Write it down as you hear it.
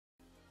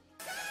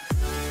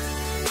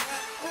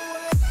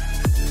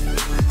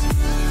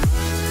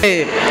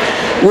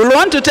We'll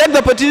want to take the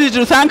opportunity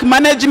to thank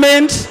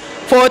management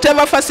for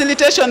whatever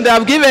facilitation they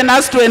have given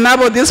us to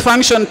enable this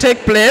function take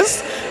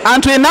place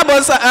and to enable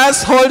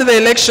us hold the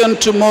election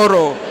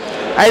tomorrow.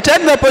 I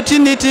take the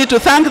opportunity to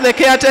thank the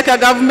caretaker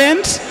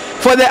government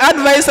for the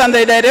advice and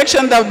the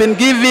direction they have been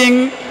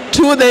giving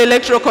to the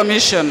Electoral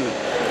Commission.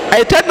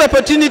 I take the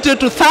opportunity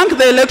to thank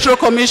the Electoral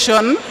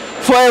Commission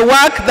for a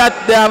work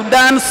that they have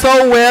done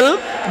so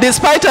well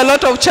despite a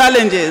lot of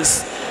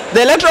challenges.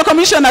 The Electoral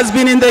Commission has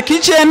been in the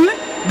kitchen.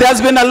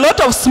 There's been a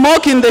lot of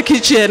smoke in the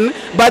kitchen,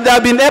 but they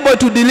have been able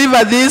to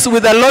deliver this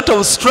with a lot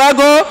of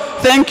struggle.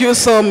 Thank you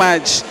so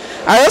much.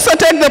 I also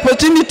take the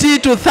opportunity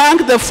to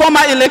thank the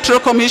former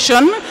Electoral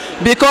Commission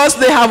because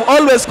they have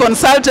always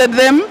consulted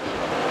them.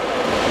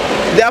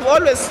 They have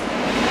always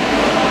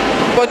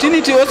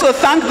opportunity to also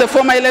thank the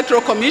former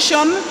Electoral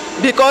Commission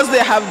because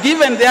they have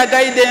given their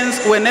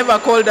guidance whenever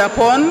called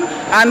upon,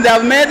 and they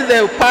have made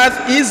the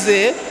path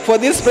easy for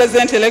this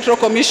present Electoral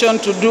Commission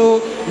to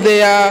do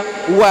their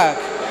work.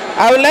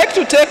 I would like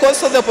to take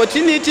also the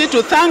opportunity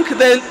to thank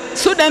the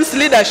students'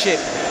 leadership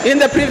in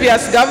the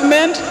previous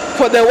government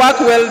for the work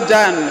well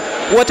done.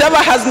 Whatever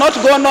has not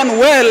gone on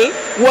well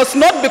was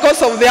not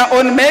because of their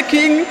own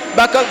making,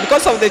 but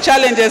because of the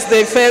challenges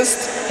they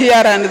faced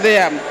here and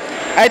there.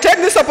 I take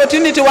this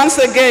opportunity once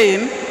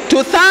again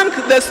to thank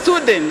the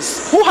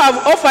students who have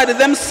offered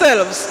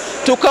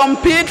themselves to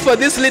compete for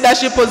these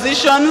leadership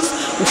positions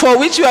for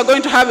which we are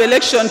going to have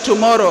election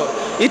tomorrow.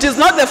 It is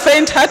not the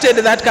faint-hearted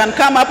that can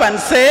come up and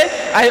say,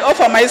 I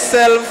offer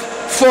myself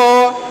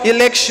for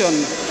election.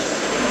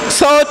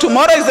 So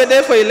tomorrow is the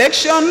day for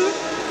election,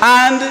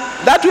 and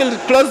that will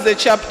close the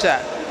chapter.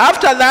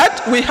 After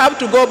that, we have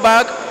to go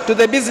back to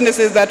the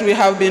businesses that we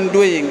have been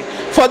doing.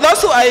 For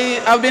those who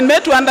I have been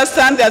made to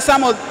understand, there are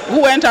some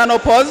who went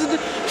unopposed.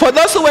 For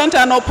those who went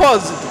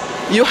unopposed,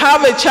 you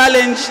have a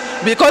challenge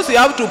because you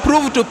have to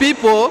prove to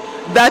people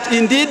that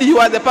indeed you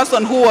are the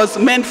person who was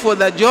meant for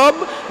the job,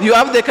 you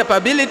have the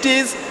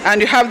capabilities,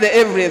 and you have the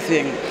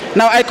everything.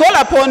 Now I call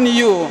upon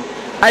you.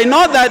 I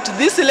know that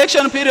this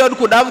election period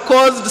could have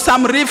caused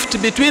some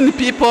rift between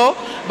people,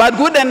 but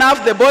good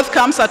enough, the both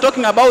camps are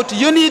talking about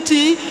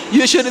unity.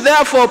 You should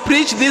therefore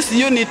preach this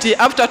unity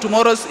after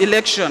tomorrow's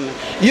election.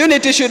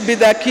 Unity should be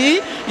the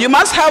key. You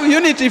must have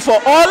unity for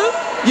all,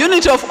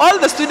 unity of all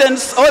the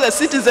students, all the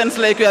citizens,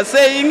 like you are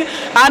saying,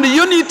 and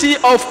unity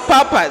of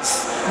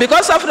purpose.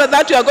 Because after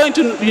that, you are going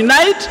to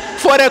unite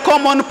for a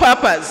common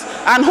purpose.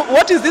 And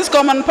what is this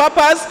common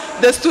purpose?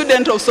 The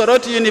student of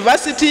Soroti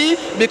University,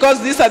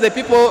 because these are the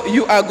people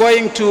you are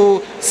going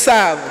to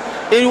serve.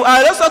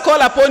 I also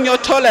call upon your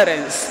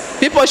tolerance.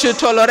 People should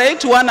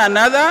tolerate one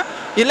another.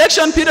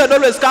 Election period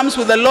always comes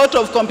with a lot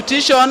of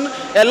competition,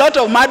 a lot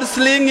of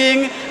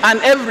mudslinging and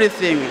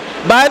everything.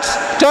 But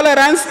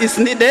tolerance is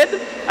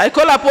needed. I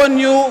call upon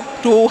you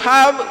to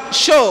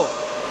show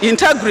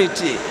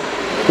integrity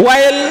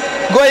while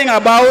going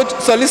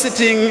about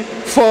soliciting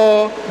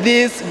for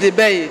this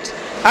debate.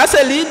 As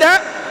a leader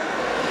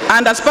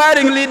and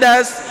aspiring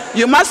leaders,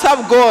 you must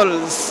have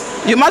goals.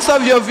 You must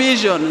have your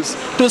visions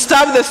to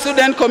serve the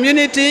student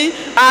community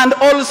and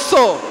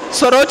also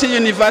Soroti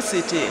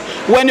University.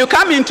 When you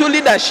come into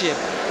leadership,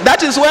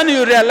 that is when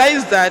you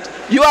realize that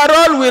your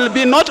role will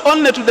be not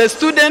only to the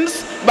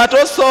students, but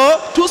also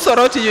to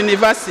Soroti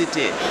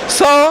University.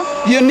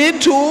 So you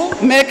need to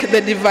make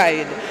the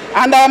divide.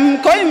 And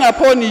I'm calling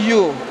upon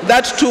you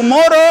that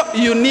tomorrow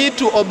you need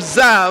to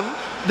observe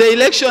the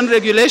election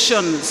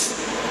regulations.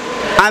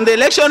 And the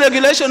election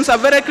regulations are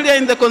very clear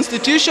in the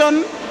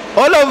Constitution.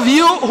 All of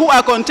you who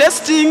are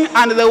contesting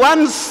and the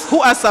ones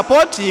who are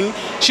supporting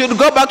should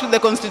go back to the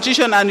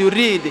Constitution and you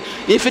read.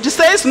 If it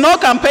says no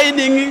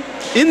campaigning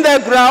in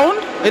the ground,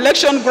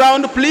 election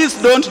ground, please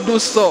don't do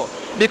so.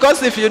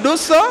 Because if you do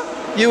so,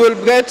 you will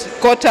get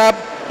caught up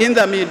in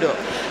the middle.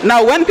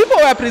 Now, when people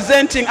were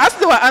presenting, as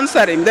they were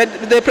answering,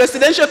 the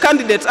presidential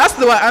candidates, as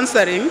they were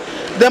answering,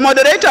 the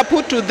moderator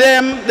put to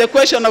them the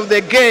question of the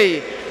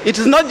gay. It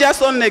is not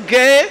just only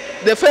gay.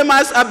 The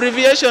famous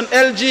abbreviation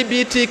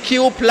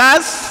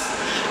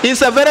LGBTQ+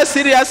 is a very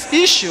serious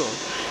issue.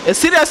 A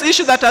serious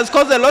issue that has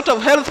caused a lot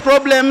of health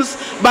problems,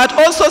 but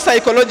also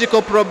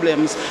psychological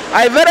problems.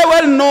 I very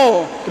well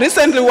know,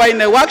 recently we were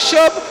in a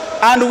workshop,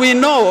 and we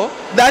know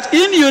that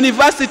in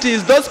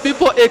universities, those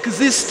people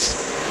exist.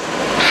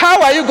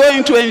 How are you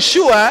going to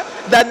ensure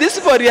that these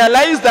people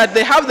realize that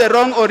they have the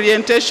wrong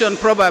orientation,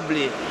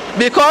 probably?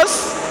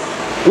 Because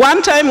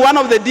one time, one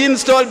of the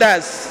deans told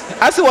us,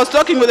 as he was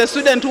talking with a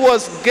student who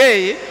was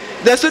gay,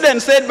 the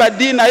student said, but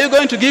Dean, are you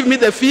going to give me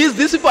the fees?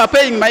 These people are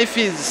paying my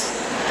fees.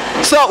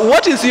 So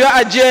what is your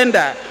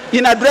agenda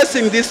in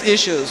addressing these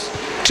issues?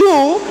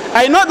 Two,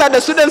 I know that the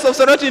students of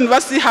Soroti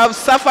University have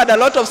suffered a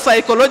lot of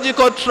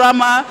psychological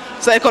trauma,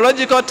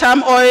 psychological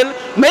turmoil,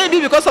 maybe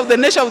because of the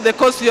nature of the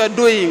course you are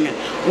doing.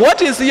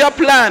 What is your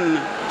plan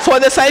for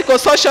the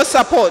psychosocial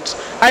support?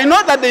 I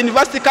know that the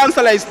university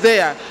counselor is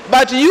there,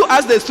 but you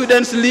as the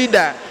student's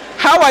leader,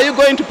 how are you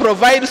going to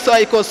provide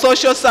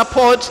psychosocial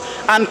support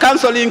and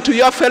counseling to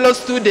your fellow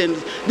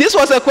students? This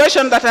was a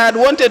question that I had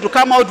wanted to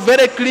come out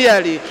very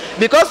clearly,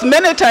 because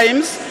many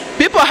times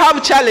people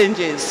have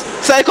challenges,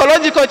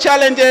 psychological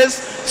challenges,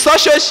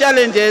 social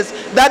challenges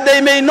that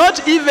they may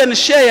not even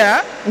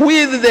share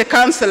with the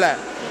counselor.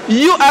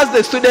 You as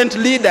the student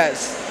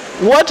leaders,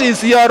 what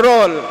is your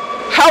role?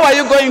 How are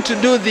you going to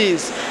do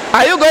this?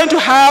 Are you going to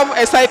have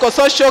a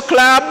psychosocial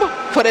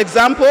club, for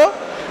example?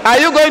 Are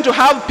you going to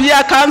have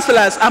peer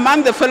counselors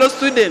among the fellow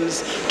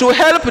students to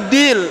help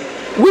deal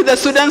with the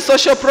students'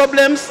 social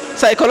problems,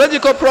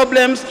 psychological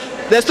problems?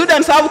 The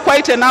students have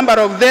quite a number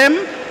of them,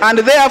 and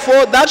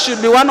therefore that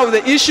should be one of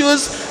the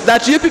issues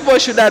that you people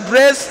should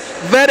address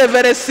very,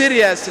 very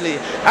seriously.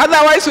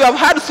 Otherwise, we have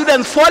had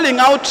students falling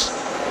out,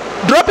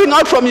 dropping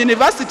out from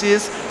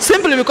universities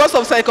simply because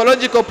of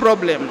psychological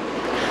problems.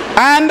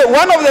 And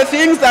one of the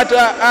things that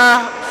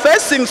are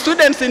facing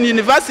students in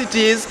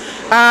universities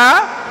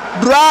are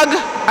drug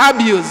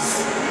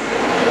abuse.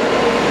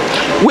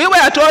 We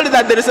were told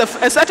that there is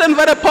a certain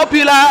very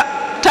popular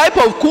type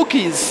of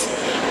cookies.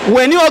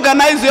 When you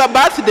organize your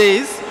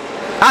birthdays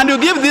and you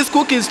give these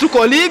cookies to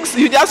colleagues,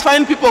 you just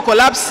find people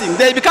collapsing.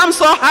 They become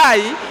so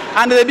high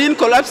and they've been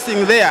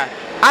collapsing there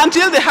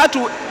until they had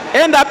to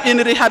end up in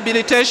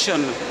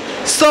rehabilitation.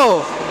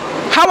 So,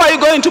 how are you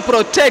going to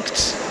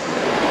protect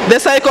the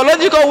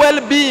psychological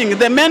well-being,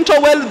 the mental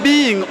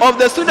well-being of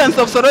the students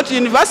of Soroti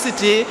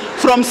University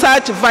from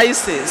such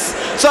vices?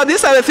 So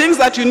these are the things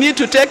that you need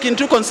to take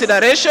into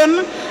consideration,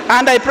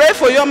 and I pray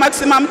for your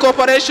maximum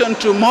cooperation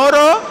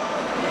tomorrow.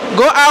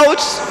 Go out,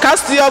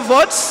 cast your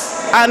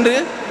votes, and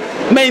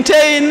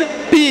maintain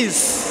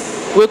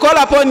peace. We call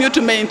upon you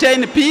to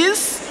maintain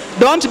peace.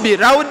 Don't be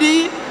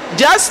rowdy.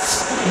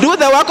 Just do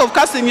the work of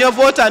casting your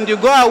vote, and you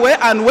go away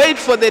and wait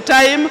for the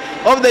time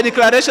of the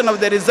declaration of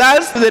the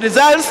results.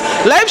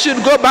 Life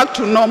should go back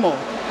to normal.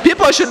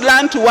 People should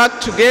learn to work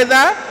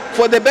together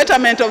for the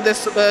betterment of the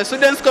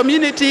students'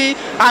 community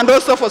and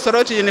also for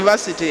Soroti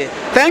University.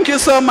 Thank you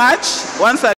so much. Once again.